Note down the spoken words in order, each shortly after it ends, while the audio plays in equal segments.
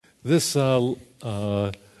This last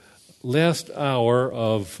hour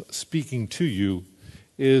of speaking to you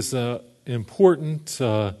is an important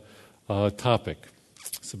topic.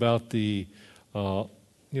 It's about the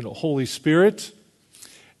Holy Spirit,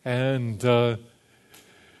 and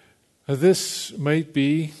this might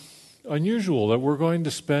be unusual that we're going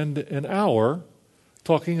to spend an hour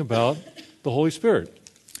talking about the Holy Spirit,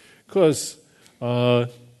 because I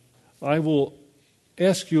will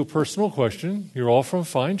ask you a personal question. You're all from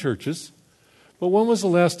fine churches, but when was the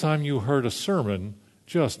last time you heard a sermon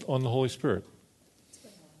just on the Holy Spirit?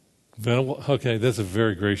 Okay, that's a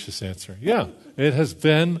very gracious answer. Yeah, it has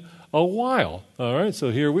been a while. All right, so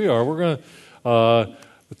here we are. We're going to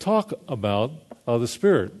talk about the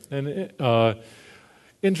Spirit. And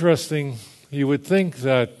interesting, you would think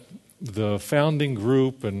that the founding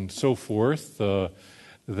group and so forth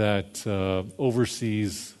that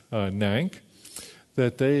oversees NANC,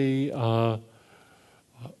 that they, not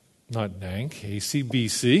NANC,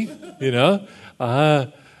 ACBC,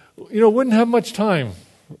 wouldn't have much time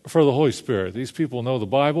for the Holy Spirit. These people know the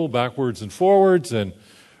Bible backwards and forwards and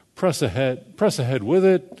press ahead with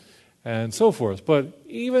it and so forth. But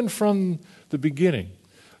even from the beginning,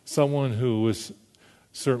 someone who was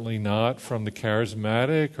certainly not from the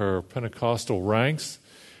charismatic or Pentecostal ranks,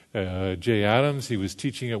 Jay Adams, he was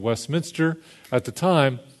teaching at Westminster at the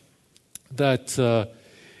time, that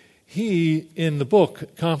he, in the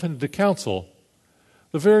book, Confident to Counsel,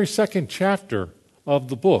 the very second chapter of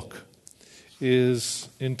the book is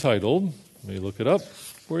entitled, let me look it up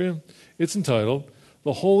for you, it's entitled,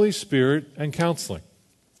 The Holy Spirit and Counseling.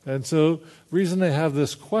 And so the reason they have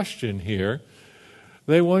this question here,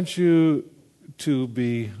 they want you to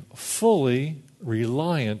be fully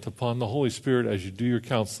reliant upon the Holy Spirit as you do your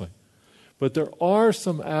counseling. But there are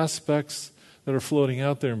some aspects that are floating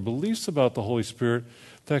out there and beliefs about the Holy Spirit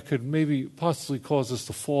that could maybe possibly cause us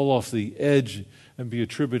to fall off the edge and be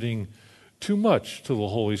attributing too much to the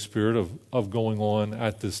Holy Spirit of going on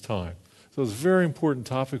at this time. So it's a very important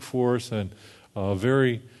topic for us and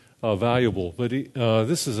very valuable. But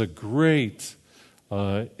this is a great,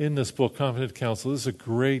 in this book, Confident Counsel, this is a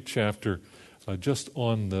great chapter just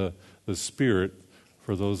on the Spirit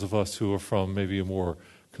for those of us who are from maybe a more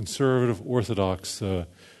conservative, orthodox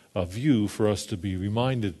view, for us to be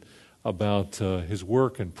reminded about His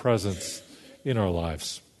work and presence in our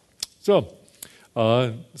lives. So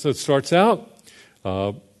it starts out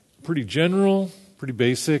pretty general, pretty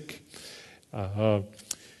basic.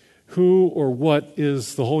 Who or what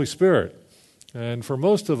is the Holy Spirit? And for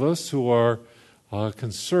most of us who are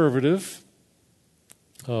conservative,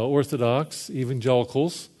 orthodox,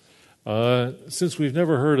 evangelicals, since we've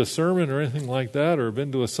never heard a sermon or anything like that, or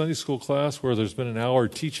been to a Sunday school class where there's been an hour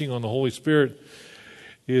teaching on the Holy Spirit,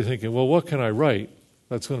 you're thinking, well, what can I write?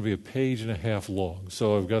 That's going to be a page and a half long.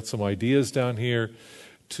 So I've got some ideas down here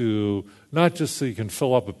to, not just so you can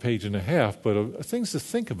fill up a page and a half, but things to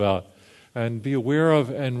think about and be aware of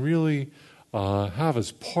and really have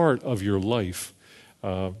as part of your life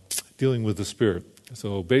dealing with the Spirit.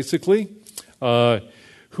 So basically,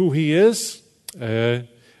 who He is, and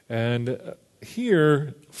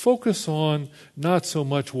here focus on not so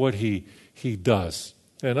much what He does.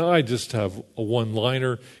 And I just have a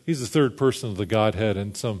one-liner. He's the third person of the Godhead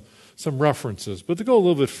and some references. But to go a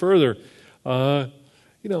little bit further,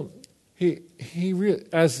 he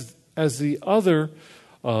as the other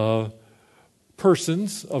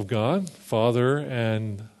persons of God, Father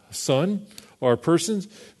and Son, are persons.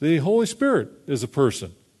 The Holy Spirit is a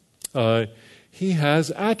person. He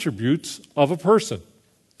has attributes of a person.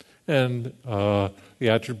 And the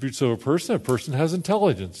attributes of a person has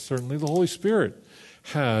intelligence. Certainly the Holy Spirit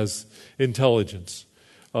has intelligence.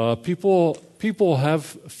 People have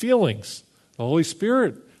feelings. The Holy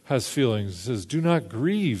Spirit has feelings. It says, do not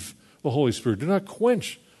grieve the Holy Spirit. Do not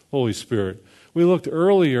quench the Holy Spirit. We looked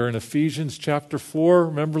earlier in Ephesians chapter 4.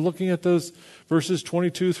 Remember looking at those verses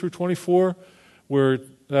 22 through 24, where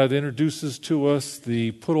that introduces to us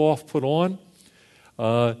the put off, put on.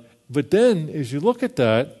 But then, as you look at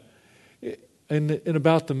that, in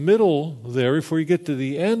about the middle there, before you get to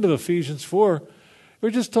the end of Ephesians 4, we're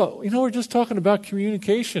just talking about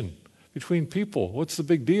communication between people. What's the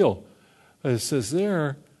big deal? It says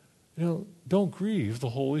there, don't grieve the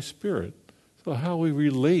Holy Spirit. So how we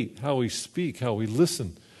relate, how we speak, how we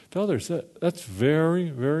listen to others, that's very,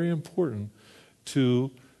 very important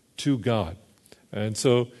to God. And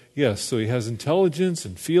so, yes, so He has intelligence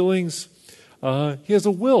and feelings. He has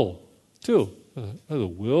a will, too. The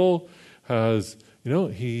will has,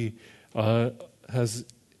 He has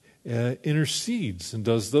intercedes and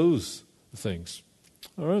does those things.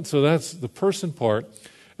 All right, so that's the person part.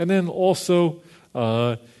 And then also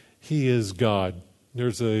He is God.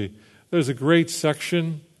 There's a great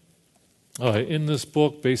section in this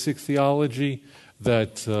book, Basic Theology,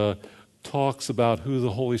 that talks about who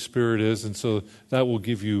the Holy Spirit is, and so that will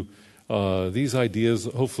give you these ideas.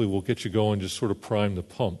 Hopefully will get you going, just sort of prime the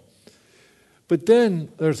pump. But then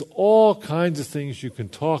there's all kinds of things you can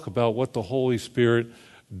talk about what the Holy Spirit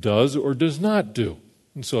does or does not do.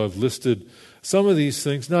 And so I've listed some of these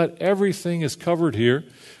things. Not everything is covered here,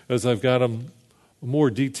 as I've got them more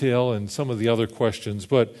detail in some of the other questions,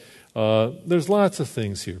 but there's lots of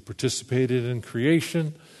things here. Participated in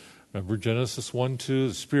creation. Remember Genesis 1-2,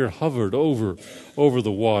 the Spirit hovered over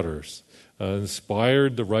the waters.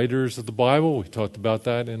 Inspired the writers of the Bible. We talked about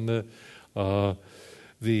that in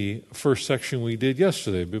the first section we did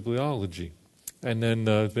yesterday, bibliology. And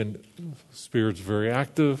then Spirit's very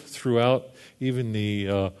active throughout even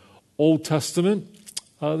the Old Testament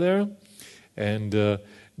there. And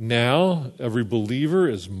now every believer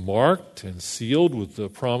is marked and sealed with the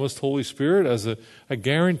promised Holy Spirit as a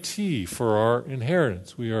guarantee for our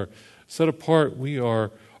inheritance. We are set apart. We are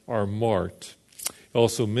marked. It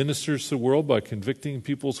also ministers to the world by convicting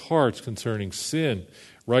people's hearts concerning sin,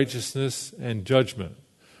 righteousness, and judgment.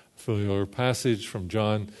 Familiar passage from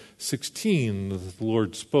John 16 that the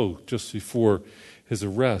Lord spoke just before his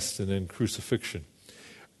arrest and then crucifixion.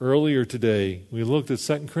 Earlier today, we looked at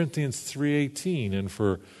 2 Corinthians 3:18, and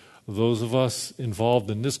for those of us involved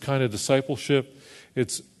in this kind of discipleship,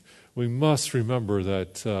 we must remember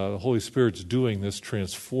that the Holy Spirit's doing this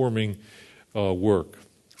transforming work.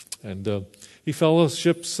 And he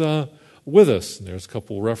fellowships with us. And there's a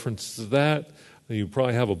couple references to that. You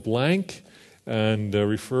probably have a blank, and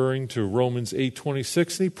referring to Romans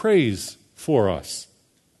 8:26, and he prays for us.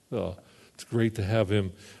 It's great to have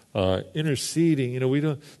him interceding.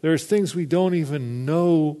 There's things we don't even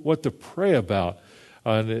know what to pray about,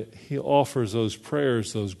 and he offers those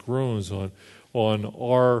prayers, those groans on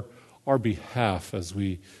our behalf as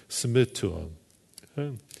we submit to him.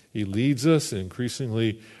 And he leads us in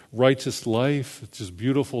increasingly righteous life. It's just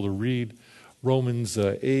beautiful to read Romans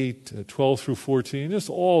 8, 12 through 14, just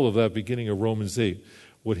all of that beginning of Romans 8,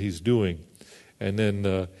 what he's doing. And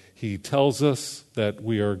then he tells us that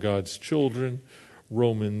we are God's children.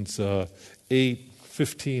 Romans 8,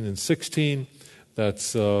 15, and 16,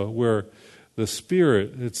 that's where the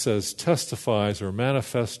Spirit, it says, testifies or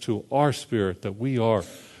manifests to our spirit that we are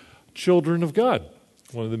children of God.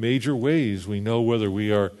 One of the major ways we know whether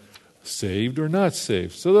we are saved or not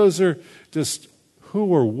saved. So those are just who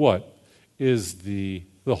or what is the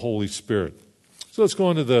Holy Spirit. So let's go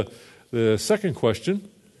on to the second question.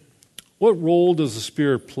 What role does the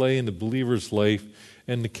Spirit play in the believer's life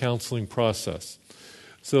and the counseling process?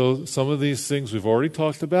 So some of these things we've already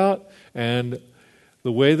talked about, and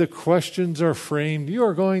the way the questions are framed, you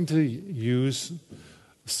are going to use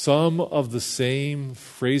some of the same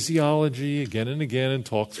phraseology again and again and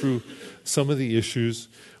talk through some of the issues.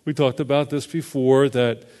 We talked about this before,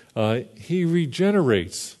 that he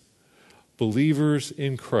regenerates believers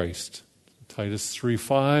in Christ. Titus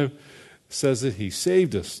 3:5 says that he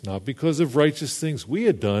saved us, not because of righteous things we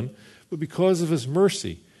had done, but because of his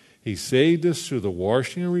mercy. He saved us through the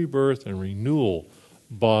washing and rebirth and renewal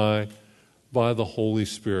by the Holy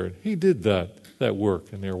Spirit. He did that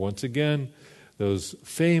work. And there, once again, those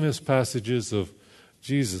famous passages of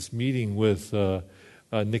Jesus meeting with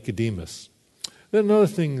Nicodemus. Then another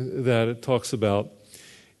thing that it talks about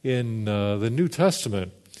in the New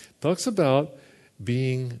Testament, talks about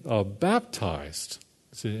being baptized.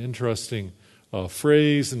 It's an interesting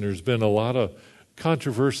phrase, and there's been a lot of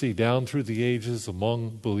controversy down through the ages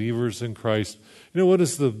among believers in Christ. What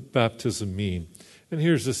does the baptism mean? And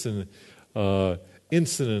here's just an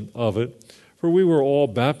incident of it. For we were all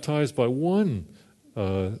baptized by one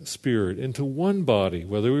Spirit into one body,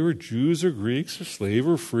 whether we were Jews or Greeks or slave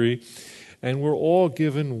or free, and we're all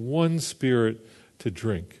given one Spirit to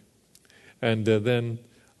drink. And then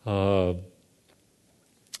the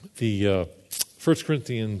 1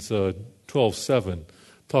 Corinthians 12:7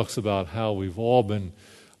 talks about how we've all been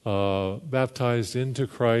baptized into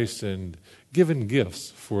Christ and given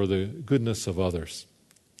gifts for the goodness of others.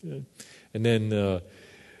 And then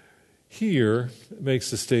here it makes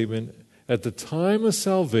the statement, at the time of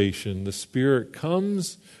salvation, the Spirit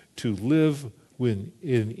comes to live in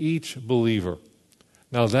each believer.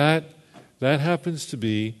 Now that happens to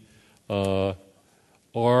be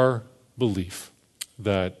our belief,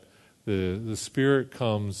 that the Spirit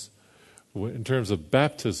comes, in terms of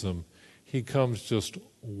baptism, he comes just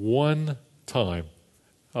one time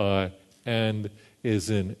and is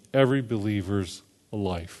in every believer's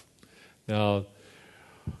life. Now,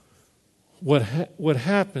 what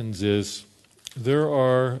happens is there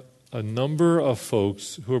are a number of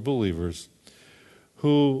folks who are believers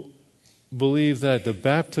who believe that the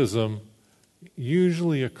baptism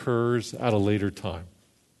usually occurs at a later time,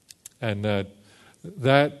 and that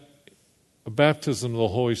baptism of the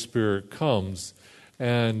Holy Spirit comes,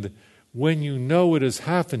 and when you know it has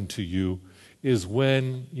happened to you is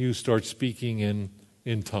when you start speaking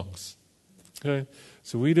in tongues. Okay?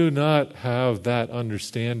 So we do not have that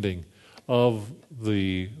understanding of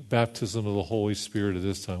the baptism of the Holy Spirit at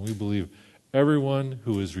this time. We believe everyone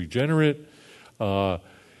who is regenerate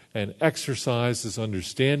and exercises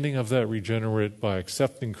understanding of that regenerate by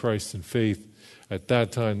accepting Christ in faith, at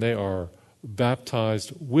that time they are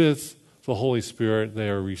baptized with the Holy Spirit. They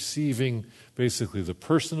are receiving basically the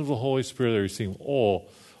person of the Holy Spirit. They're receiving all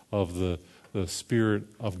of the Spirit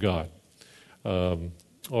of God.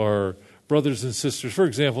 Our brothers and sisters, for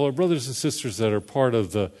example, our brothers and sisters that are part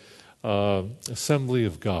of the Assembly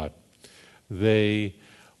of God, you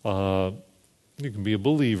can be a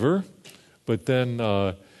believer, but then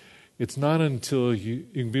it's not until you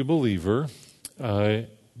can be a believer,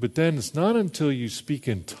 but then it's not until you speak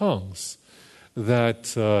in tongues that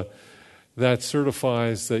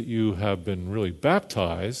certifies that you have been really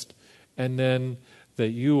baptized, and then that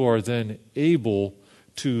you are then able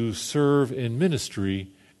to serve in ministry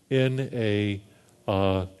in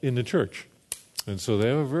the church. And so they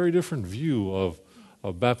have a very different view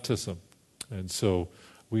of baptism. And so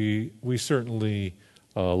we certainly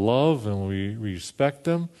love and we respect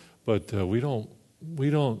them, but we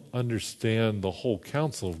don't understand the whole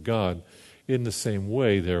counsel of God in the same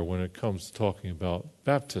way there when it comes to talking about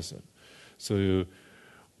baptism. So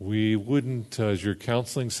we wouldn't, as you're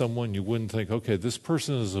counseling someone, you wouldn't think, okay, this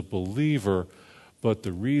person is a believer, but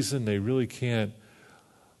the reason they really can't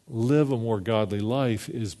live a more godly life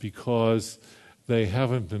is because they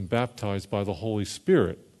haven't been baptized by the Holy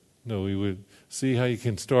Spirit. No, we would see how you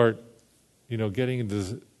can start, getting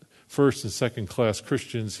into first and second class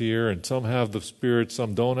Christians here, and some have the Spirit,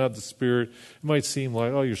 some don't have the Spirit. It might seem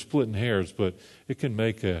like, oh, you're splitting hairs, but it can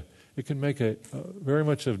make a very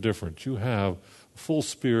much of a difference. You have full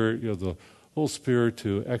Spirit, the whole Spirit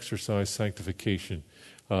to exercise sanctification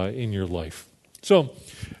in your life. So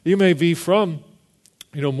you may be from,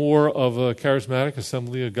 more of a charismatic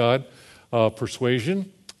Assembly of God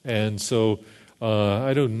persuasion, and so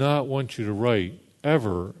I do not want you to write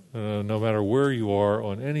ever, no matter where you are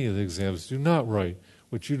on any of the exams, do not write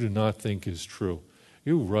what you do not think is true.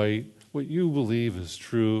 You write what you believe is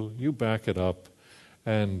true, you back it up,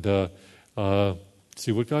 and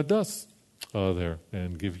see what God does there,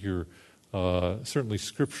 and give your certainly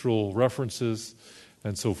scriptural references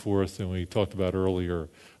and so forth. And we talked about earlier,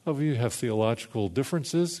 if you have theological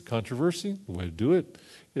differences, controversy, the way to do it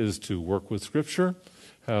is to work with Scripture,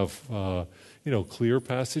 have clear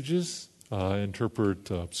passages, interpret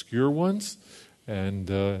obscure ones, and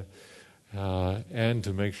to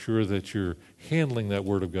make sure that you're handling that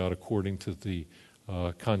Word of God according to the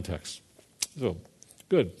context. So,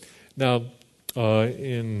 good. Now,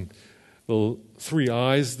 in the 3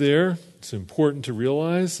 I's there, it's important to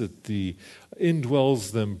realize that the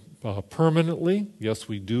indwells them permanently. Yes,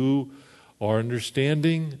 we do. Our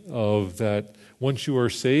understanding of that once you are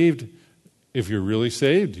saved, if you're really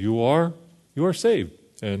saved, you are saved.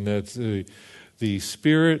 And that's the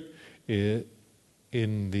Spirit in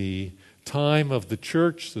the time of the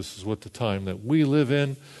church. This is what the time that we live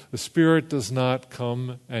in. The Spirit does not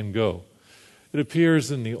come and go. It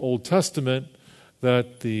appears in the Old Testament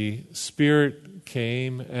that the Spirit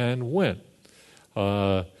came and went.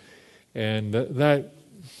 And that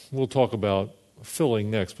we'll talk about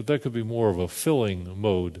filling next, but that could be more of a filling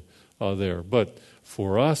mode there. But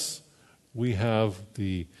for us, we have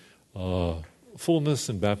the fullness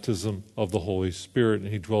and baptism of the Holy Spirit, and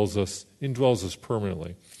He indwells us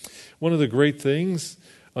permanently. One of the great things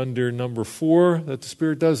under number 4 that the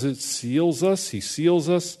Spirit does, it seals us. He seals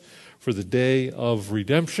us for the day of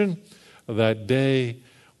redemption, that day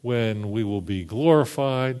when we will be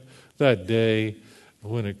glorified, that day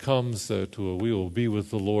when it comes that we will be with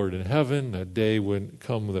the Lord in heaven, that day when it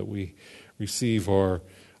comes that we receive our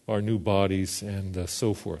new bodies and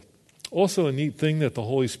so forth. Also, a neat thing that the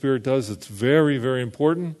Holy Spirit does that's very, very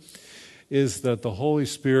important is that the Holy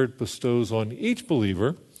Spirit bestows on each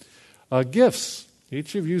believer gifts.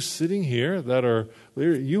 Each of you sitting here that are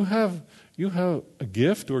there, you have a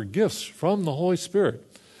gift or gifts from the Holy Spirit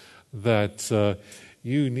that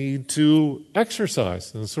you need to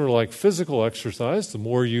exercise. And it's sort of like physical exercise. The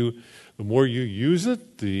more you use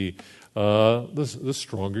it, the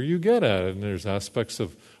stronger you get at it. And there's aspects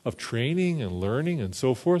of training and learning and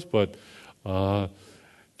so forth, but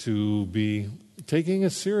to be taking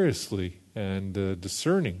it seriously and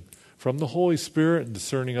discerning from the Holy Spirit and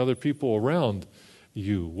discerning other people around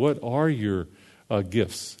you. What are your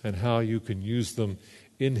gifts and how you can use them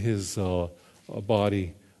in His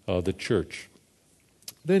body, the church.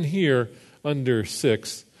 Then here, under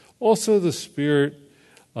 6, also the Spirit,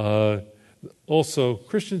 also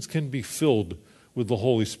Christians can be filled with the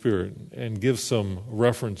Holy Spirit, and give some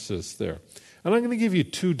references there. And I'm going to give you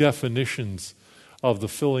 2 definitions of the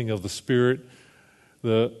filling of the Spirit.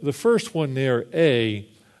 The first one there, A,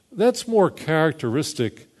 that's more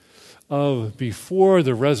characteristic of before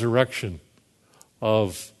the resurrection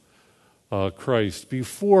of Christ,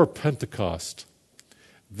 before Pentecost.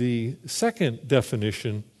 The second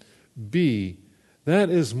definition, B, that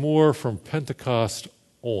is more from Pentecost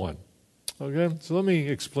on. Okay, so let me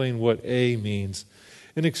explain what A means.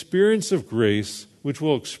 An experience of grace which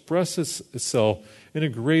will express itself in a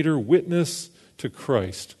greater witness to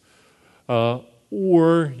Christ.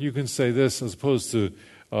 Or you can say this as opposed to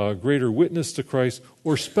greater witness to Christ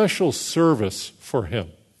or special service for Him.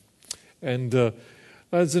 And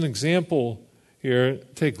as an example here,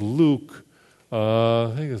 take Luke,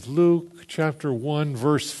 I think it's Luke chapter 1,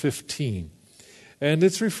 verse 15. And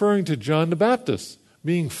it's referring to John the Baptist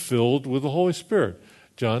being filled with the Holy Spirit.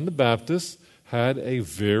 John the Baptist had a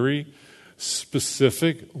very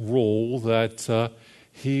specific role that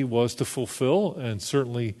he was to fulfill, and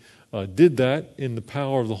certainly did that in the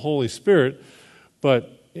power of the Holy Spirit,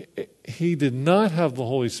 but he did not have the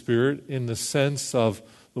Holy Spirit in the sense of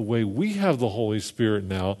the way we have the Holy Spirit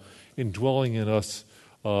now indwelling in us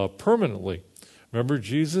permanently. Remember,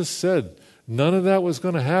 Jesus said none of that was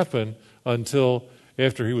going to happen until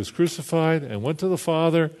after He was crucified and went to the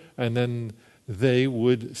Father, and then they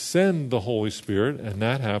would send the Holy Spirit, and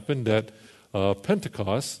that happened at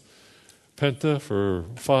Pentecost. Penta for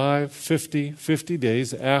 50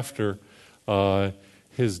 days after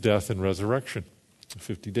His death and resurrection.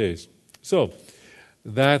 50 days. So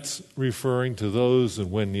that's referring to those, and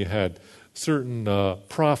when you had certain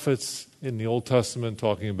prophets in the Old Testament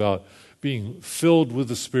talking about being filled with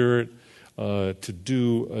the Spirit to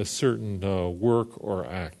do a certain work or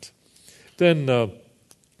act. Then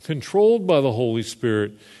controlled by the Holy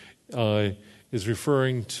Spirit is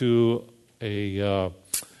referring to a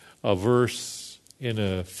verse in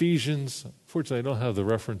Ephesians. Unfortunately, I don't have the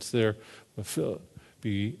reference there.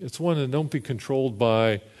 It's one that don't be controlled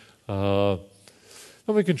by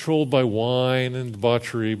wine and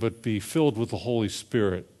debauchery, but be filled with the Holy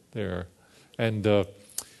Spirit there. And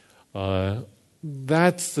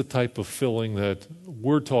that's the type of filling that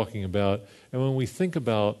we're talking about. And when we think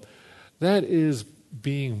about that, is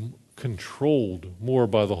being controlled more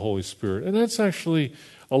by the Holy Spirit. And that's actually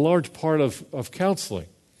a large part of counseling,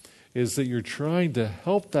 is that you're trying to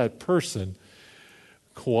help that person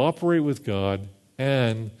cooperate with God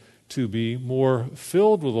and to be more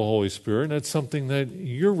filled with the Holy Spirit. And that's something that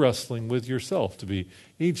you're wrestling with yourself, to be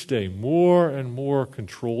each day more and more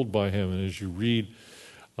controlled by Him. And as you read,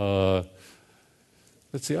 let's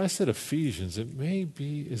see, I said Ephesians. It may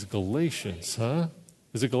be, is Galatians, huh?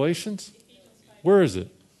 Is it Galatians? Where is it?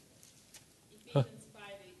 Huh?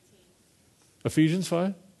 Ephesians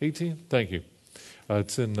 5:18? Thank you.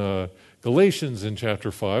 It's in Galatians in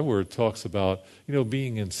chapter 5, where it talks about,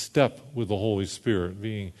 being in step with the Holy Spirit.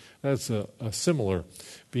 That's a similar,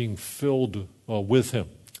 being filled with Him.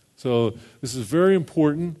 So this is very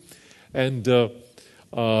important. And what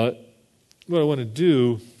I want to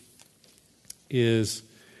do is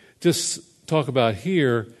just talk about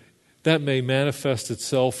here, that may manifest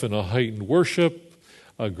itself in a heightened worship,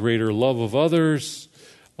 a greater love of others,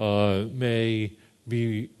 may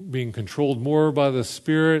be being controlled more by the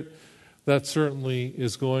Spirit. That certainly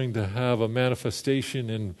is going to have a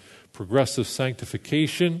manifestation in progressive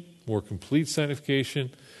sanctification, more complete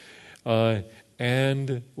sanctification,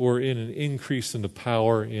 and or in an increase in the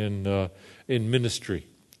power in ministry.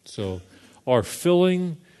 So our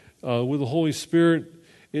filling with the Holy Spirit,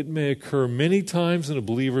 it may occur many times in a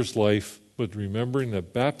believer's life, but remembering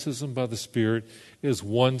that baptism by the Spirit is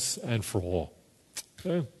once and for all.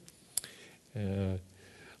 Okay?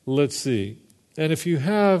 Let's see. And if you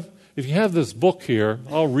have this book here,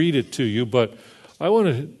 I'll read it to you, but I want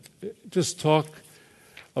to just talk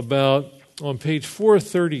about on page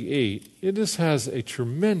 438. It just has a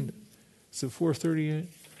tremendous, is it 438?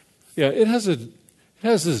 Yeah, it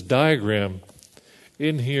has this diagram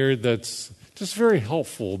in here that's just very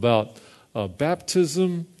helpful about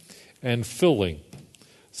baptism and filling.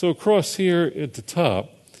 So across here at the top,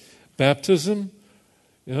 baptism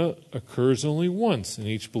occurs only once in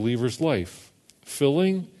each believer's life.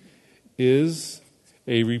 Filling is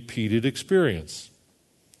a repeated experience.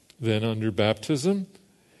 Then under baptism,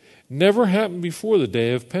 never happened before the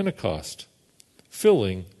day of Pentecost.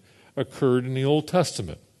 Filling occurred in the Old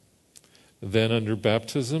Testament. Then under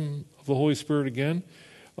baptism of the Holy Spirit again,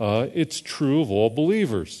 it's true of all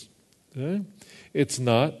believers. Okay? It's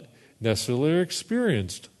not necessarily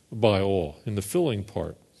experienced by all in the filling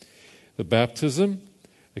part. The baptism,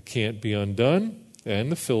 it can't be undone,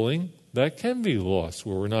 and the filling, that can be lost,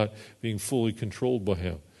 where we're not being fully controlled by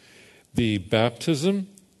Him. The baptism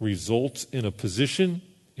results in a position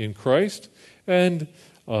in Christ, and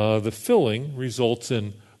the filling results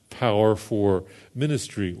in power for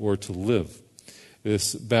ministry or to live.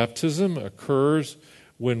 This baptism occurs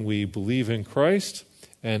when we believe in Christ,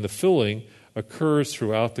 and the filling occurs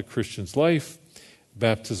throughout the Christian's life.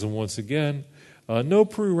 Baptism, once again, no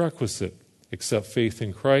prerequisite except faith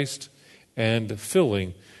in Christ, and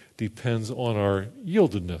filling depends on our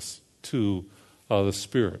yieldedness to the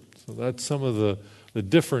Spirit. So that's some of the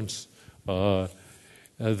difference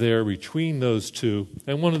there between those two.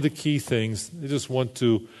 And one of the key things, I just want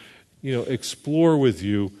to explore with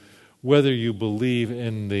you whether you believe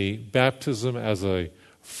in the baptism as a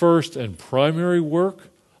first and primary work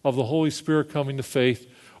of the Holy Spirit coming to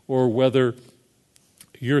faith, or whether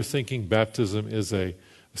you're thinking baptism is a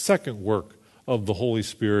second work of the Holy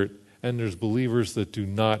Spirit, and there's believers that do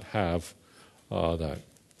not have that.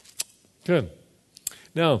 Good.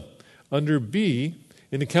 Now, under B,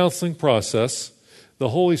 in the counseling process, the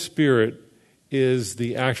Holy Spirit is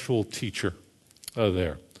the actual teacher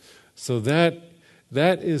there. So that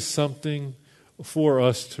is something for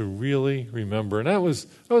us to really remember. And that was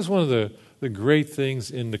one of the great things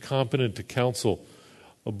in the Competent to Counsel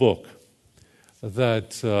book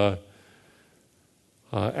that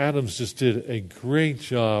Adams just did a great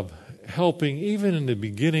job helping, even in the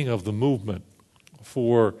beginning of the movement,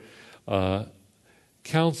 for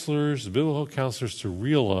counselors, biblical counselors, to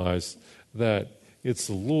realize that it's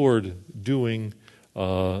the Lord doing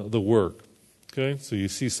the work. Okay, so you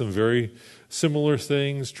see some very similar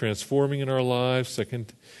things transforming in our lives.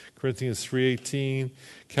 2 Corinthians 3:18,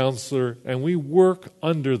 counselor, and we work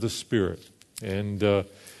under the Spirit. And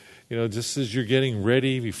just as you're getting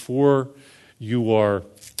ready before you are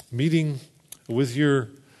meeting with your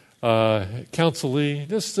counselee,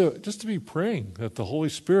 just to be praying that the Holy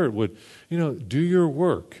Spirit would, do your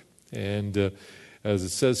work. And as it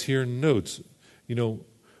says here in notes,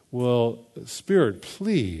 well, Spirit,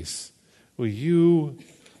 please, will you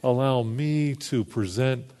allow me to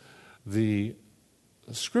present the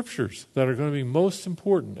scriptures that are going to be most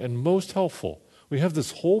important and most helpful. We have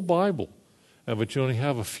this whole Bible, but you only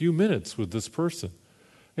have a few minutes with this person.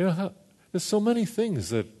 There's so many things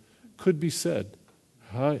that could be said.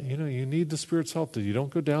 You need the Spirit's help, that you don't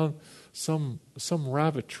go down some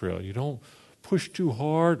rabbit trail. You don't push too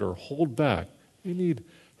hard or hold back. You need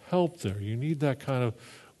help there. You need that kind of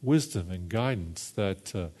wisdom and guidance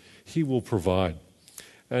that He will provide.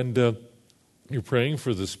 And you're praying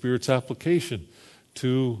for the Spirit's application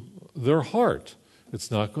to their heart. It's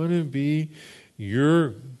not going to be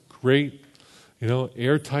your great,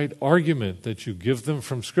 airtight argument that you give them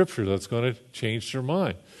from Scripture that's going to change their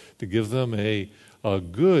mind. To give them a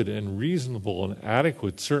good and reasonable and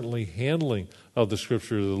adequate, certainly, handling of the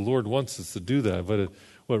Scripture. The Lord wants us to do that. But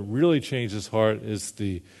what really changes heart is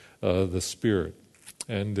the Spirit.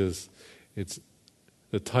 And it's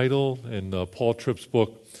the title in Paul Tripp's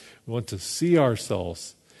book. We want to see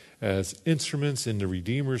ourselves as instruments in the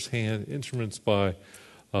Redeemer's hand, instruments by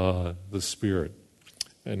the Spirit.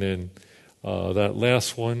 And then that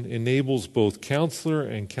last one enables both counselor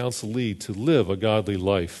and counselee to live a godly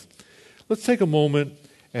life. Let's take a moment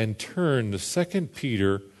and turn to 2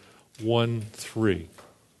 Peter 1:3.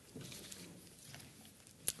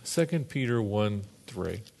 2 Peter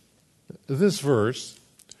 1:3. This verse,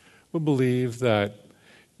 we believe that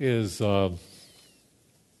is it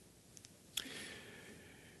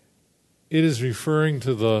is referring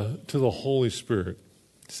to the Holy Spirit.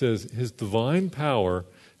 It says, His divine power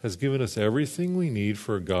has given us everything we need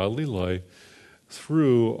for a godly life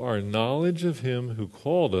through our knowledge of Him who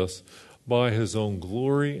called us by His own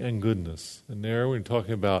glory and goodness. And there we're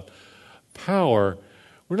talking about power.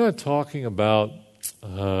 We're not talking about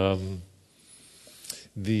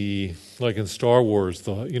like in Star Wars,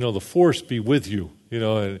 the Force be with you,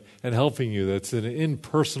 and helping you. That's an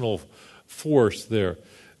impersonal force there.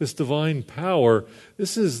 This divine power,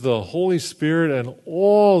 this is the Holy Spirit and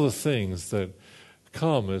all the things that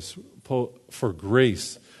come as for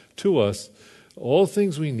grace to us, all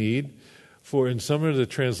things we need for, in some of the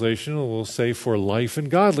translation, it will say for life and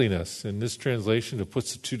godliness. In this translation, it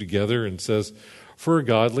puts the two together and says for a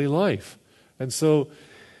godly life. And so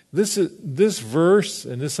this verse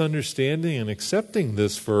and this understanding and accepting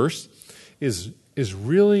this verse is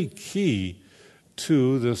really key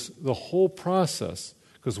to the whole process.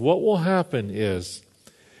 Because what will happen is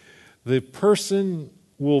the person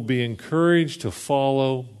will be encouraged to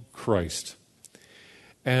follow Christ.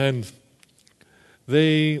 And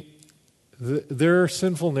their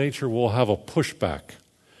sinful nature will have a pushback.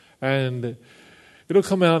 And it'll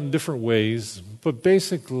come out in different ways, but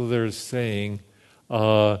basically they're saying,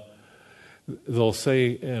 they'll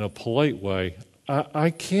say in a polite way,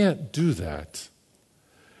 I can't do that.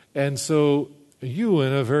 And so you,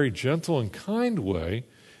 in a very gentle and kind way,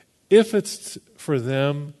 if it's for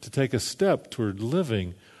them to take a step toward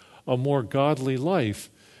living a more godly life,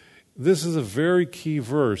 this is a very key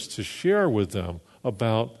verse to share with them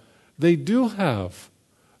about they do have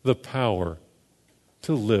the power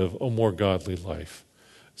to live a more godly life.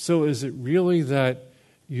 So is it really that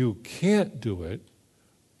you can't do it,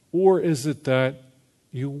 or is it that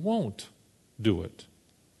you won't do it?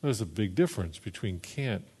 There's a big difference between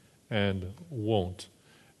can't and won't.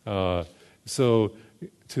 So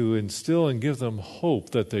to instill and give them hope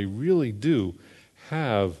that they really do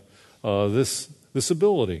have this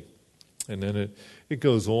ability. And then it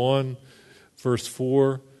goes on, verse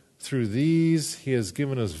 4, through these he has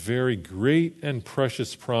given us very great and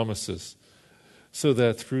precious promises, so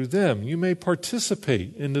that through them you may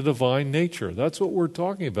participate in the divine nature. That's what we're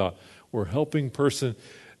talking about. We're helping person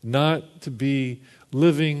not to be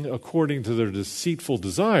living according to their deceitful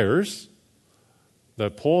desires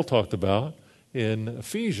that Paul talked about in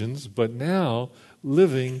Ephesians, but now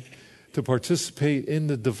living to participate in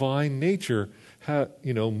the divine nature,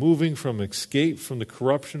 moving from escape from the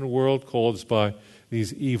corruption of the world caused by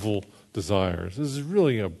these evil desires. This is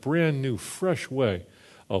really a brand new, fresh way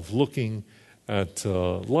of looking at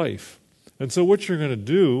life. And so what you're going to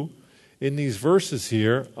do in these verses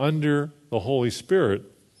here under the Holy Spirit,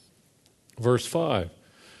 verse 5,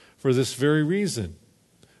 for this very reason,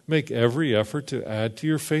 make every effort to add to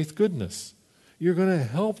your faith goodness. You're going to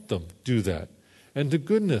help them do that. And to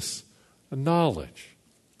goodness, knowledge.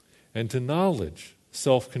 And to knowledge,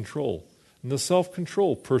 self-control. And to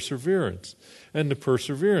self-control, perseverance. And to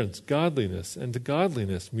perseverance, godliness. And to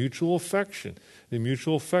godliness, mutual affection. And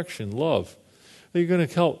mutual affection, love. You're going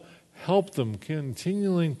to help them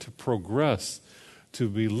continuing to progress, to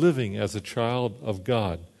be living as a child of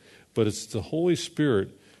God. But it's the Holy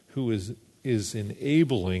Spirit who is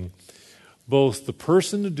enabling both the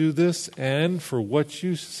person to do this and for what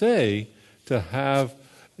you say to have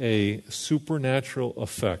a supernatural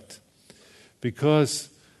effect. Because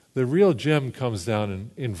the real gem comes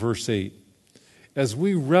down in verse 8. As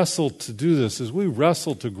we wrestle to do this, as we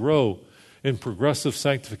wrestle to grow in progressive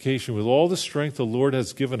sanctification with all the strength the Lord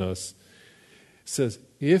has given us, it says,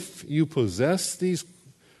 if you possess these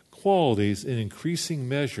qualities in increasing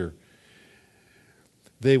measure,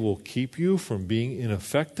 they will keep you from being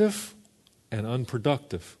ineffective and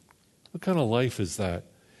unproductive. What kind of life is that?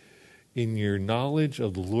 In your knowledge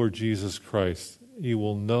of the Lord Jesus Christ, you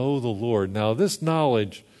will know the Lord. Now, this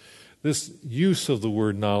knowledge, this use of the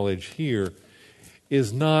word knowledge here,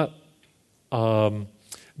 is not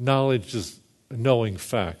knowledge just knowing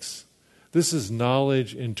facts. This is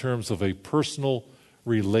knowledge in terms of a personal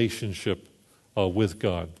relationship with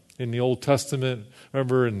God. In the Old Testament,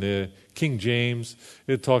 remember in the King James,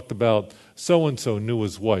 it talked about so-and-so knew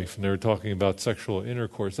his wife, and they were talking about sexual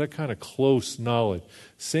intercourse, that kind of close knowledge.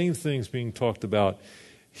 Same things being talked about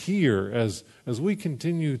here as we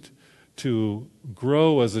continue to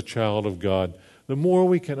grow as a child of God, the more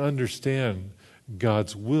we can understand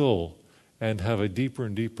God's will and have a deeper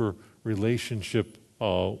and deeper relationship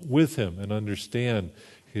with Him and understand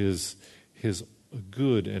His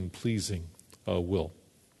good and pleasing will.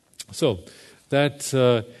 So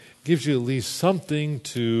that gives you at least something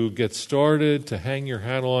to get started, to hang your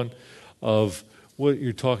hat on of what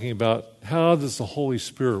you're talking about. How does the Holy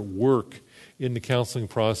Spirit work in the counseling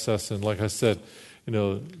process? And like I said,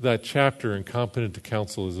 that chapter in Competent to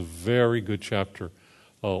Counsel is a very good chapter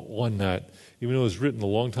on that. Even though it was written a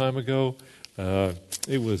long time ago,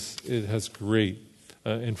 it has great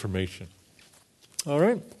information. All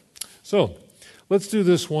right, so let's do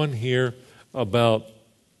this one here about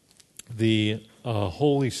the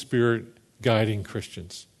Holy Spirit guiding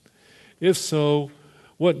Christians. If so,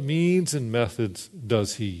 what means and methods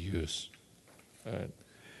does He use?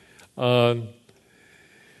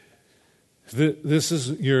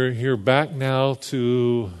 You're back now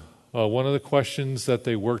to one of the questions that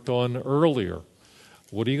they worked on earlier.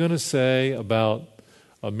 What are you going to say about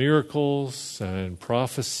miracles and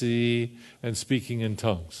prophecy and speaking in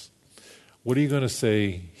tongues? What are you going to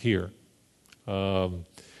say here?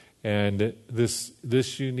 And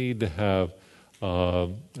this you need to have a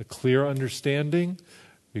clear understanding,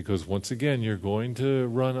 because once again, you're going to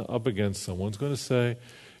run up against someone's going to say,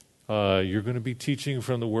 you're going to be teaching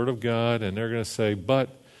from the Word of God, and they're going to say,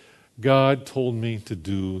 but God told me to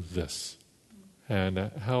do this.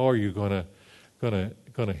 And how are you going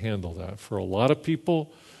to handle that? For a lot of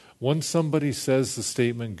people, when somebody says the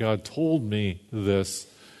statement, God told me this,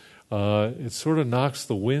 it sort of knocks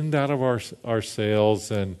the wind out of our sails,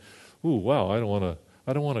 and ooh, wow, I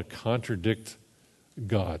don't want to contradict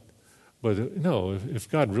God. But no, if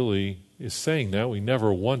God really is saying that, we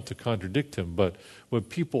never want to contradict him. But what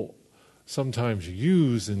people sometimes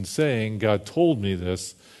use in saying, God told me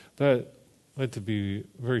this, that had to be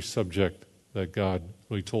very subject that God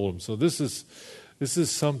really told him. So this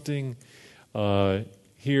is something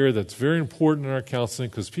here that's very important in our counseling,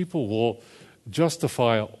 because people will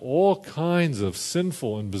justify all kinds of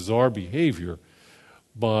sinful and bizarre behavior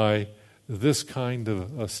by this kind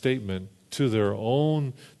of a statement to their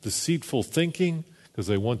own deceitful thinking, because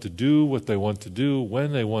they want to do what they want to do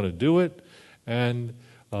when they want to do it, and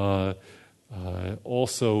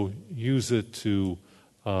also use it to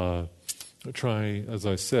try, as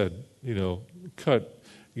I said, cut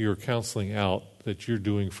your counseling out that you're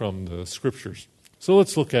doing from the Scriptures. So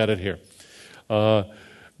let's look at it here.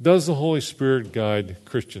 Does the Holy Spirit guide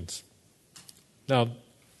Christians? Now,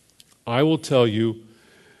 I will tell you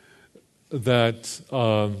that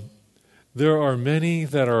there are many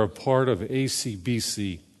that are a part of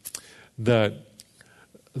ACBC that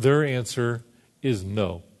their answer is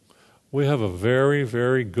no. We have a very,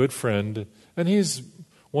 very good friend, and he's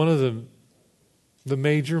one of the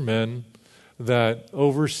major men that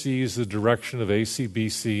oversees the direction of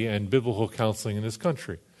ACBC and biblical counseling in this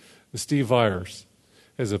country. Steve Vyers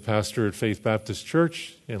is a pastor at Faith Baptist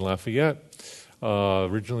Church in Lafayette.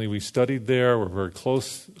 Originally we studied there. We're very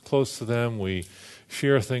close to them. We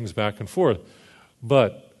share things back and forth.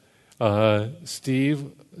 But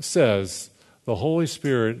Steve says the Holy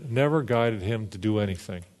Spirit never guided him to do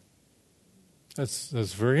anything.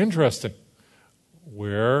 That's very interesting.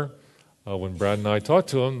 Where, when Brad and I talked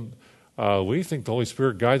to him, we think the Holy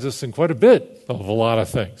Spirit guides us in quite a bit of a lot of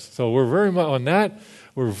things. So we're very much on that.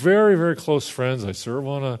 We're very, very close friends. I serve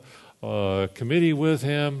on a committee with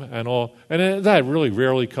him and all, and that really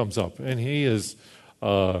rarely comes up. And he is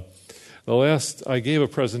I gave a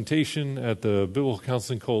presentation at the Biblical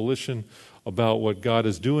Counseling Coalition about what God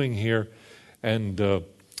is doing here, and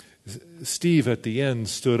Steve at the end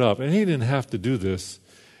stood up, and he didn't have to do this,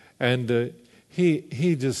 and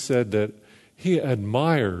he just said that he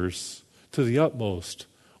admires to the utmost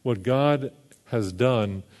what God has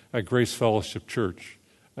done at Grace Fellowship Church.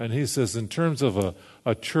 And he says in terms of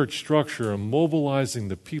a church structure and mobilizing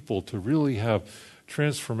the people to really have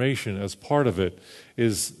transformation as part of it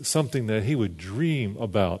is something that he would dream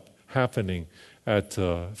about happening at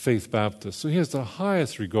Faith Baptist. So he has the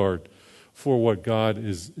highest regard for what God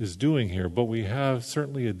is doing here, but we have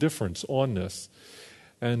certainly a difference on this.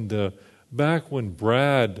 And back when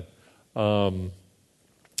Brad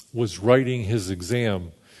was writing his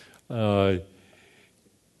exam,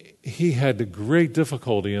 he had a great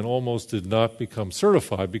difficulty and almost did not become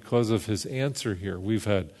certified because of his answer here. We've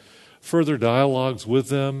had further dialogues with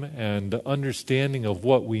them and understanding of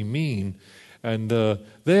what we mean, and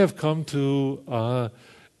they have come to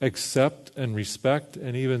accept and respect,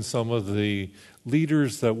 and even some of the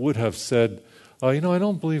leaders that would have said, I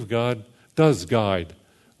don't believe God does guide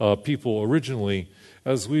people originally.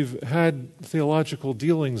 As we've had theological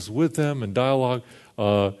dealings with them and dialogue,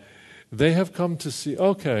 they have come to see,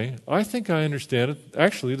 okay, I think I understand it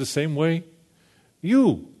actually the same way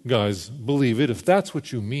you guys believe it, if that's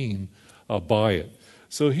what you mean by it.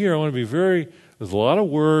 So here I want to be there's a lot of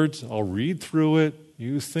words, I'll read through it,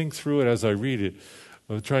 you think through it as I read it.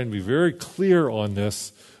 I'm trying to be very clear on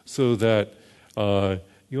this so that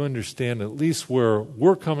you understand at least where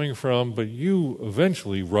we're coming from, but you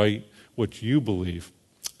eventually write what you believe.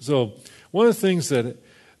 So one of the things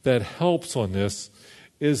that helps on this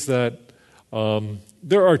is that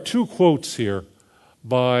there are two quotes here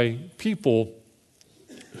by people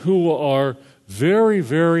who are very,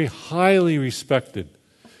 very highly respected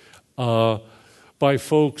by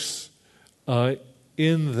folks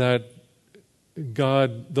in that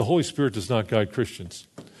the Holy Spirit does not guide Christians.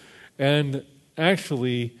 And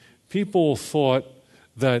actually, people thought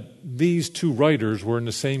that these two writers were in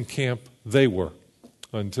the same camp they were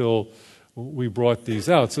until we brought these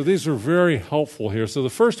out. So these are very helpful here. So the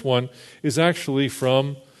first one is actually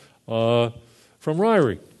from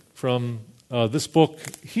Ryrie, from this book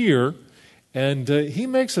here, and he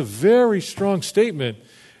makes a very strong statement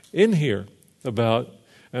in here about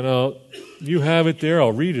And you have it there.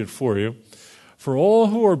 I'll read it for you. For all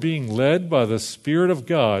who are being led by the Spirit of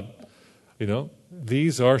God,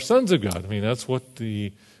 these are sons of God. I mean, that's what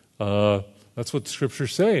the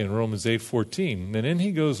Scriptures say in Romans 8:14. And then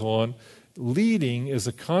he goes on, leading is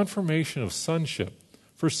a confirmation of sonship,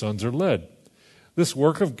 for sons are led. This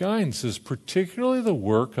work of guidance is particularly the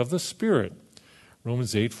work of the Spirit.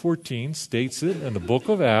 Romans 8:14 states it, and the book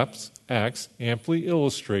of Acts amply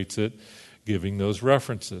illustrates it, giving those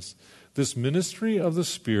references. This ministry of the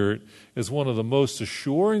Spirit is one of the most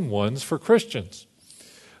assuring ones for Christians.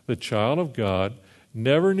 The child of God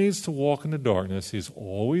never needs to walk in the darkness. He's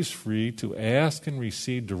always free to ask and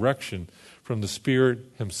receive direction from the Spirit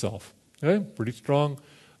himself. Okay? Pretty strong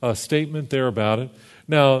statement there about it.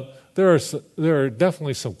 Now, there are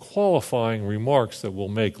definitely some qualifying remarks that we'll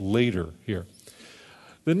make later here.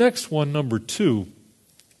 The next one, number 2,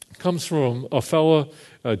 comes from a fellow,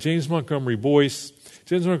 James Montgomery Boyce.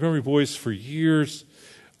 James Montgomery Boyce, for years,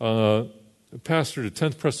 pastored at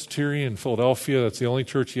 10th Presbyterian in Philadelphia. That's the only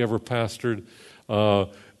church he ever pastored.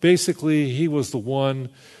 Basically, he was the one,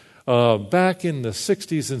 back in the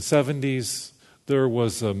 60s and 70s, there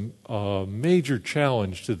was a major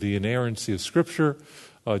challenge to the inerrancy of Scripture.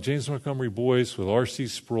 James Montgomery Boyce with R.C.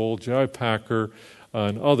 Sproul, J.I. Packer,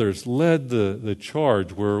 and others led the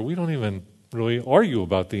charge where we don't even really argue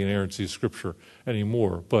about the inerrancy of Scripture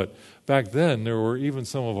anymore. But back then, there were even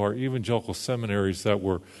some of our evangelical seminaries that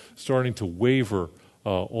were starting to waver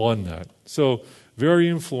on that. So very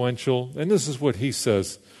influential, and this is what he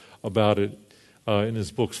says about it in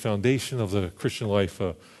his books, Foundation of the Christian Life,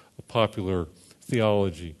 a popular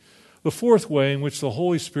theology. The fourth way in which the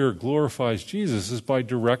Holy Spirit glorifies Jesus is by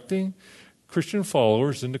directing Christian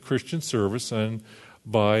followers into Christian service and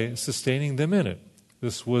by sustaining them in it.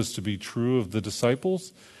 This was to be true of the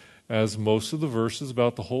disciples, as most of the verses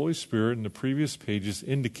about the Holy Spirit in the previous pages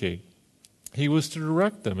indicate. He was to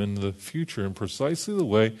direct them in the future in precisely the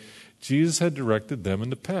way Jesus had directed them in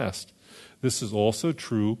the past. This is also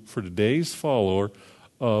true for today's follower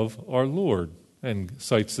of our Lord, and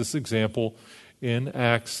cites this example in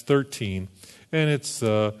Acts 13. And it's,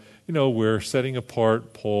 where setting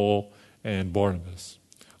apart Paul and Barnabas.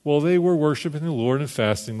 While they were worshiping the Lord and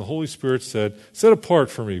fasting, the Holy Spirit said, "Set apart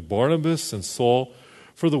for me Barnabas and Saul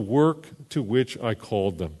for the work to which I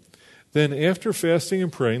called them." Then after fasting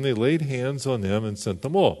and praying, they laid hands on them and sent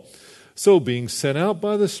them all. So being sent out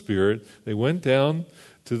by the Spirit, they went down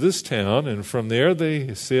to this town, and from there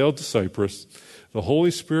they sailed to Cyprus. The Holy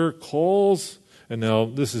Spirit calls, and now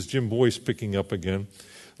this is Jim Boyce picking up again,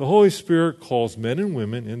 the Holy Spirit calls men and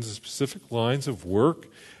women into specific lines of work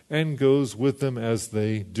and goes with them as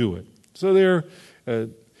they do it. So there,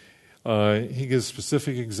 he gives a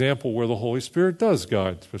specific example where the Holy Spirit does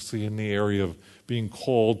guide, especially in the area of being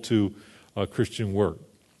called to Christian work.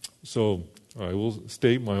 So I will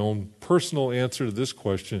state my own personal answer to this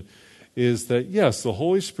question is that, yes, the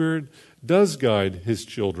Holy Spirit does guide his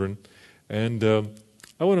children. And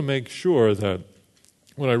I want to make sure that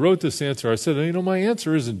when I wrote this answer, I said, my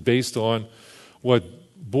answer isn't based on what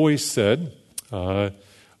Boyce said.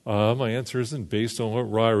 My answer isn't based on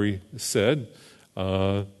what Ryrie said,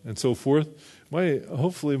 and so forth.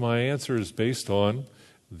 Hopefully my answer is based on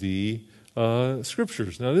the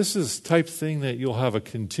Scriptures. Now, this is the type of thing that you'll have a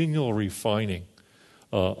continual refining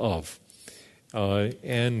of.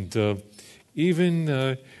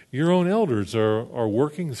 Even your own elders are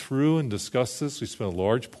working through and discuss this. We spent a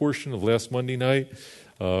large portion of last Monday night.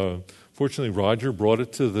 Fortunately, Roger brought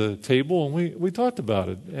it to the table, and we talked about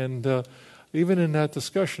it. And even in that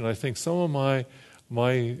discussion, I think some of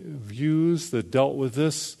my views that dealt with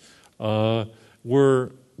this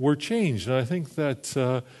were changed, and I think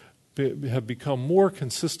that have become more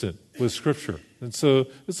consistent with Scripture. And so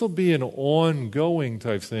this will be an ongoing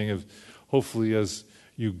type thing of, hopefully, as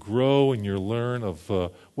you grow and you learn of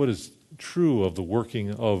what is true of the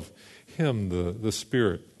working of Him, the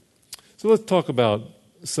Spirit. So let's talk about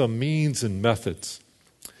some means and methods.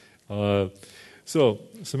 So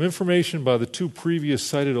some information by the two previous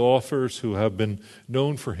cited authors who have been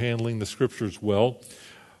known for handling the Scriptures well.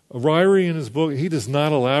 Ryrie, in his book, he does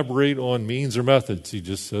not elaborate on means or methods. He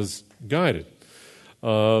just says guided.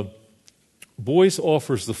 Boyce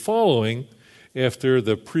offers the following after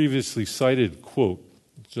the previously cited quote.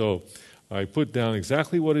 So I put down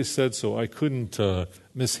exactly what he said so I couldn't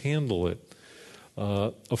mishandle it.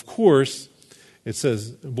 Of course, it says,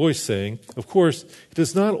 Boyce saying, of course, it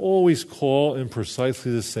does not always call in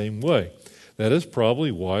precisely the same way. That is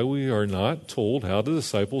probably why we are not told how the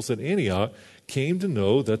disciples at Antioch came to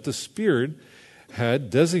know that the Spirit had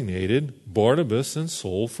designated Barnabas and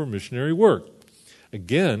Saul for missionary work.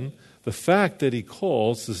 Again, the fact that he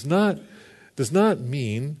calls does not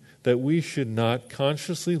mean that we should not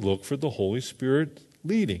consciously look for the Holy Spirit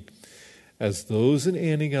leading. As those in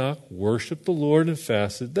Antioch worshiped the Lord and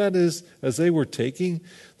fasted, that is, as they were taking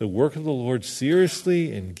the work of the Lord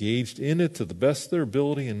seriously, engaged in it to the best of their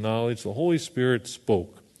ability and knowledge, the Holy Spirit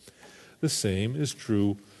spoke. The same is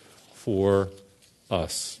true for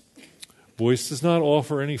us. Boyce does not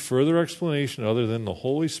offer any further explanation other than the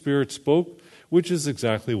Holy Spirit spoke, which is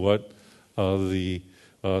exactly what the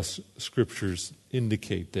Scriptures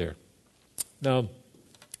indicate there. Now,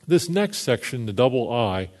 this next section, the double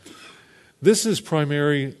I, this is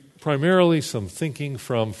primarily some thinking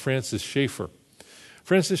from Francis Schaeffer.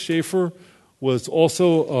 Francis Schaeffer was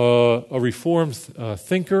also a Reformed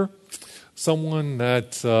thinker, someone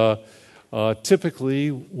that typically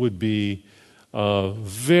would be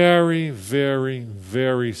very, very,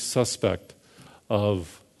 very suspect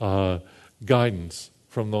of guidance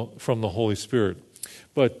from the Holy Spirit.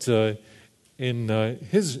 But in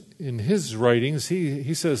his writings,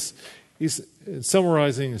 he says, he's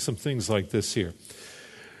summarizing some things like this here.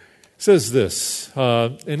 He says this,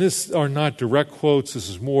 and this are not direct quotes. This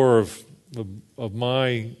is more of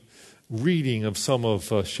my reading of some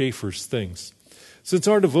of Schaeffer's things. Since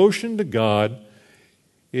our devotion to God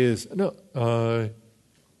is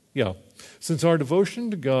since our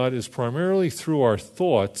devotion to God is primarily through our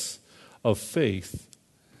thoughts of faith,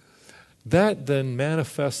 that then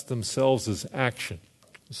manifests themselves as action.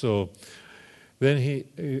 So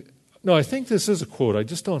then I think this is a quote. I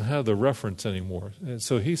just don't have the reference anymore. And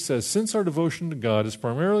so he says, since our devotion to God is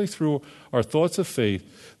primarily through our thoughts of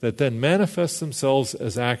faith, that then manifests themselves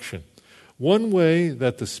as action. One way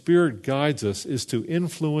that the Spirit guides us is to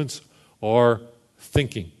influence our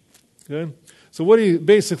thinking. Okay? So what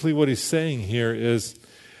he's saying here is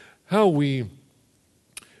how we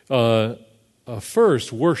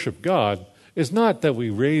first worship God is not that we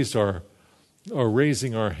are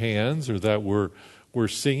raising our hands, or that we're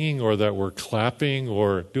singing, or that we're clapping,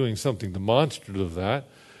 or doing something demonstrative of that.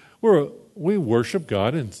 We worship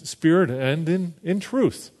God in spirit and in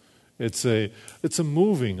truth. It's a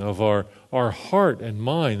moving of our heart and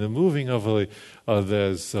mind, the moving of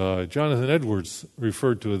as Jonathan Edwards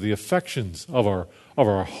referred to, the affections of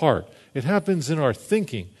our heart. It happens in our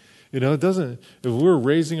thinking. It doesn't. If we're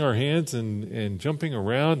raising our hands and jumping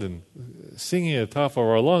around and singing at the top of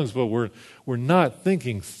our lungs, but we're not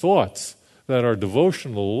thinking thoughts that are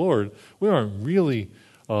devotional to the Lord, we aren't really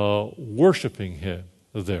worshiping Him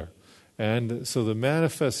there. And so the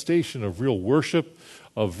manifestation of real worship,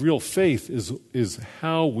 of real faith, is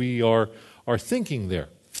how we are thinking there.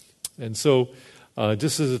 And so,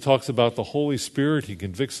 just as it talks about the Holy Spirit, He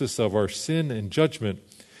convicts us of our sin and judgment,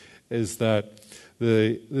 is that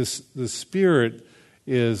the Spirit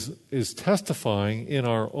is testifying in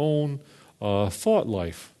our own thought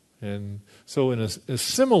life. And so in a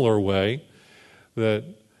similar way, that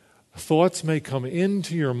thoughts may come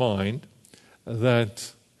into your mind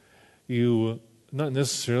that you, not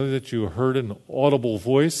necessarily that you heard an audible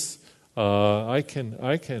voice. I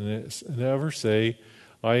can never say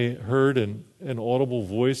I heard an audible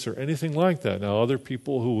voice or anything like that. Now, other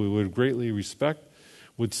people who we would greatly respect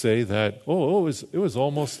would say that, it was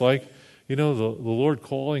almost like, the Lord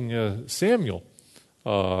calling Samuel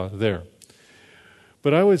there.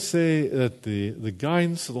 But I would say that the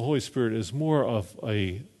guidance of the Holy Spirit is more of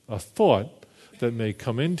a thought that may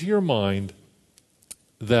come into your mind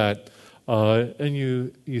that, and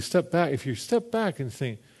you step back. If you step back and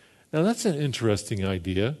think, now that's an interesting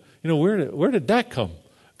idea. Where did that come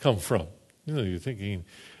from? You're thinking,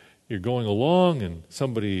 you're going along, and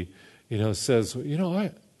somebody, says,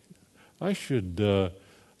 I should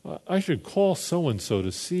call so and so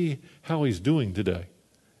to see how he's doing today,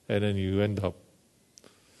 and then you end up,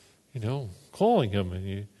 calling him,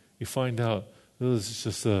 and you find out this is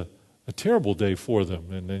just a terrible day for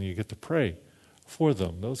them, and then you get to pray for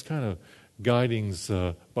them. Those kind of guidings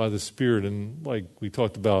by the Spirit, and like we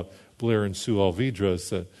talked about Blair and Sue Alvidra,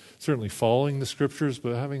 that certainly following the Scriptures,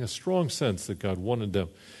 but having a strong sense that God wanted them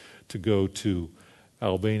to go to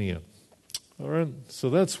Albania. All right, so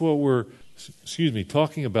that's what we're,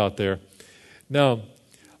 talking about there. Now,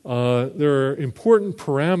 there are important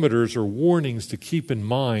parameters or warnings to keep in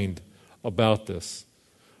mind about this.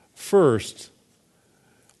 First,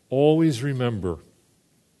 always remember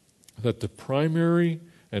that the primary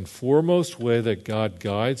and foremost way that God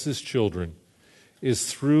guides His children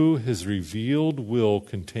is through His revealed will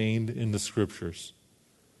contained in the Scriptures.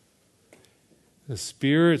 The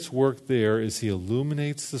Spirit's work there is He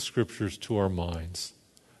illuminates the Scriptures to our minds.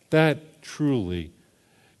 That truly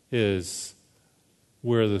is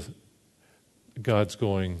where God's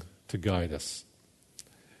going to guide us.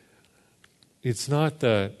 It's not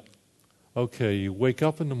that, okay, you wake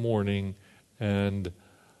up in the morning and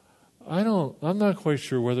I'm not quite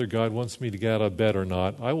sure whether God wants me to get out of bed or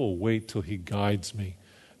not. I will wait till he guides me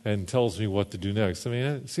and tells me what to do next. I mean,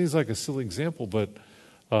 it seems like a silly example, but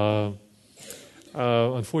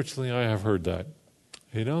unfortunately I have heard that,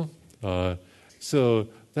 So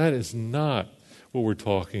that is not what we're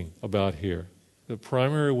talking about here. The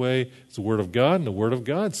primary way is the Word of God, and the Word of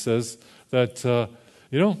God says that,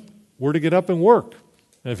 we're to get up and work.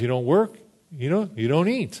 And if you don't work, you don't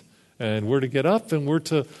eat. And we're to get up and we're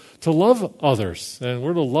to love others, and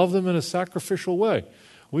we're to love them in a sacrificial way.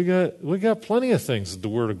 We got plenty of things that the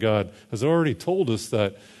Word of God has already told us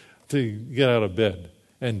that to get out of bed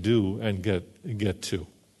and do and get to.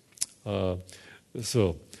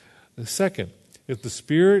 So, the second, if the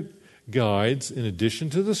Spirit guides in addition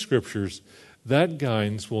to the Scriptures, that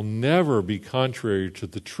guidance will never be contrary to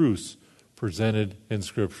the truths presented in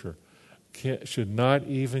Scripture. Should not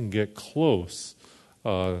even get close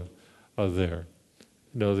there.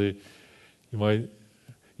 You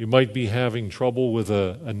might be having trouble with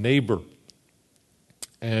a neighbor,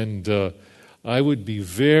 and I would be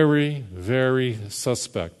very, very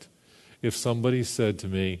suspect if somebody said to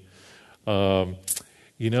me, that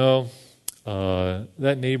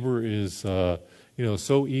neighbor is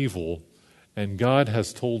so evil, and God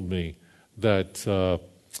has told me that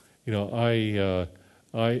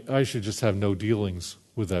I should just have no dealings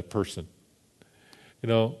with that person.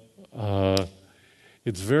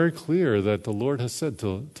 It's very clear that the Lord has said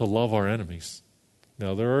to love our enemies.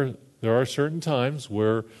 Now, there are certain times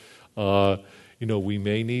where we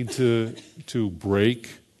may need to break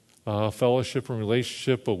fellowship and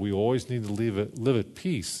relationship, but we always need to live at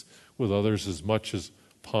peace with others as much as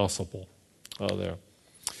possible. There.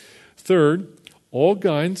 Third, all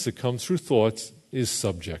guidance that comes through thoughts is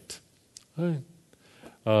subject.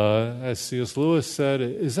 As C.S. Lewis said,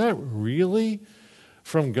 is that really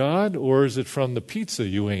from God, or is it from the pizza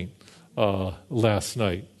you ate last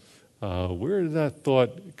night? Where did that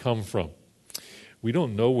thought come from? We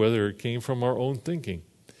don't know whether it came from our own thinking.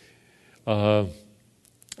 And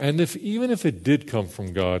even if it did come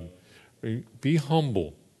from God, be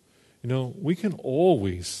humble. We can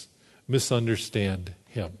always misunderstand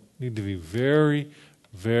Him. We need to be very,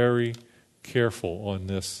 very careful on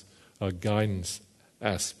this guidance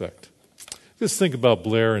aspect. Just think about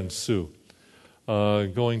Blair and Sue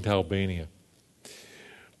going to Albania.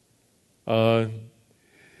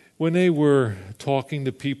 When they were talking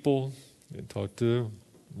to people, they talked to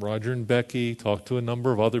Roger and Becky, talked to a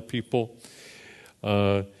number of other people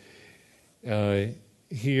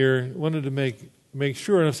here, wanted to make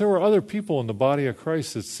sure, and if there were other people in the body of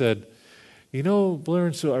Christ that said, Blair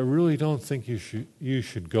and Sue, I really don't think you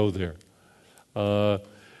should go there.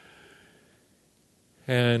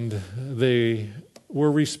 And they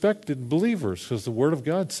were respected believers because the Word of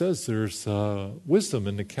God says there's wisdom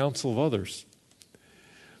in the counsel of others.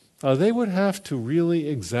 They would have to really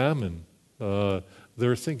examine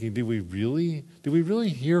their thinking. Did we really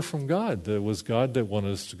hear from God? That it was God that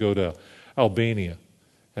wanted us to go to Albania,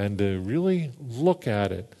 and to really look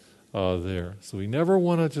at it there. So we never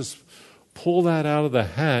want to just pull that out of the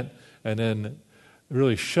hat and then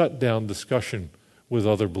really shut down discussion with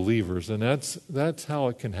other believers. And that's how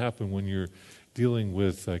it can happen when you're dealing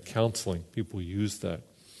with counseling. People use that.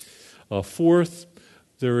 Fourth,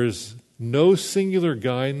 there is no singular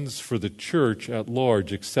guidance for the church at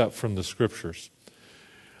large except from the Scriptures.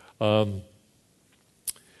 What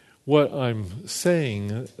I'm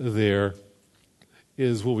saying there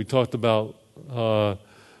is what we talked about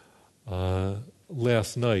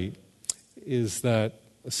last night, is that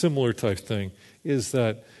a similar type thing, is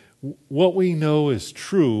that what we know is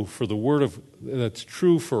true for the that's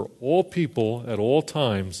true for all people at all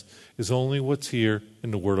times is only what's here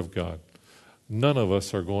in the Word of God. None of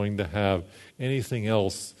us are going to have anything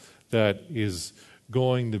else that is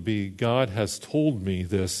going to be, God has told me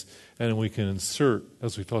this, and we can insert,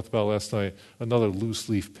 as we talked about last night, another loose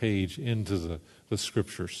leaf page into the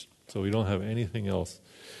Scriptures. So we don't have anything else.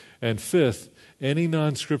 And fifth, any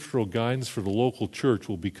non-scriptural guidance for the local church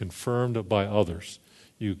will be confirmed by others.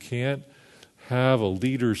 You can't have a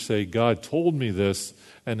leader say, God told me this,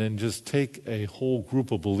 and then just take a whole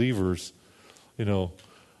group of believers,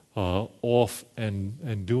 off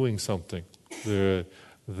and doing something.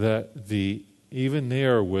 Even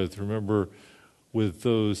there with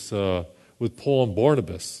Paul and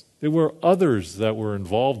Barnabas, there were others that were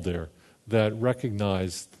involved there that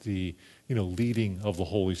recognized the leading of the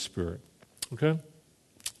Holy Spirit. Okay?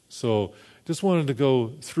 So just wanted to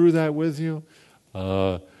go through that with you.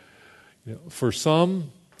 For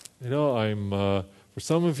some, For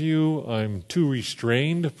some of you, I'm too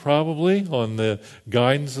restrained probably on the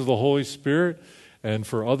guidance of the Holy Spirit. And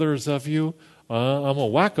for others of you, I'm a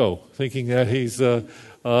wacko, thinking that he's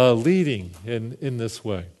leading in this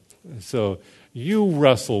way. So you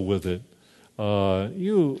wrestle with it.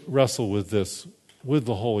 You wrestle with this with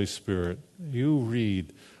the Holy Spirit. You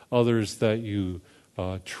read others that you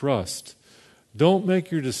trust. Don't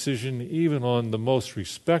make your decision even on the most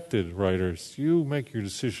respected writers. You make your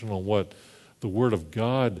decision on what the Word of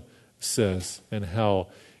God says and how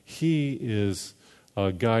He is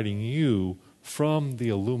guiding you from the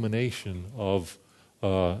illumination of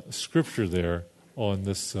Scripture there on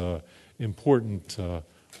this important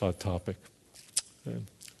topic.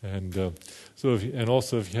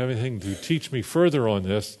 Also, if you have anything to teach me further on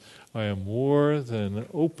this, I am more than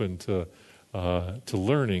open to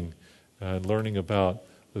learning and learning about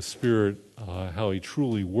the Spirit, how He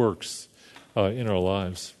truly works in our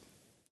lives.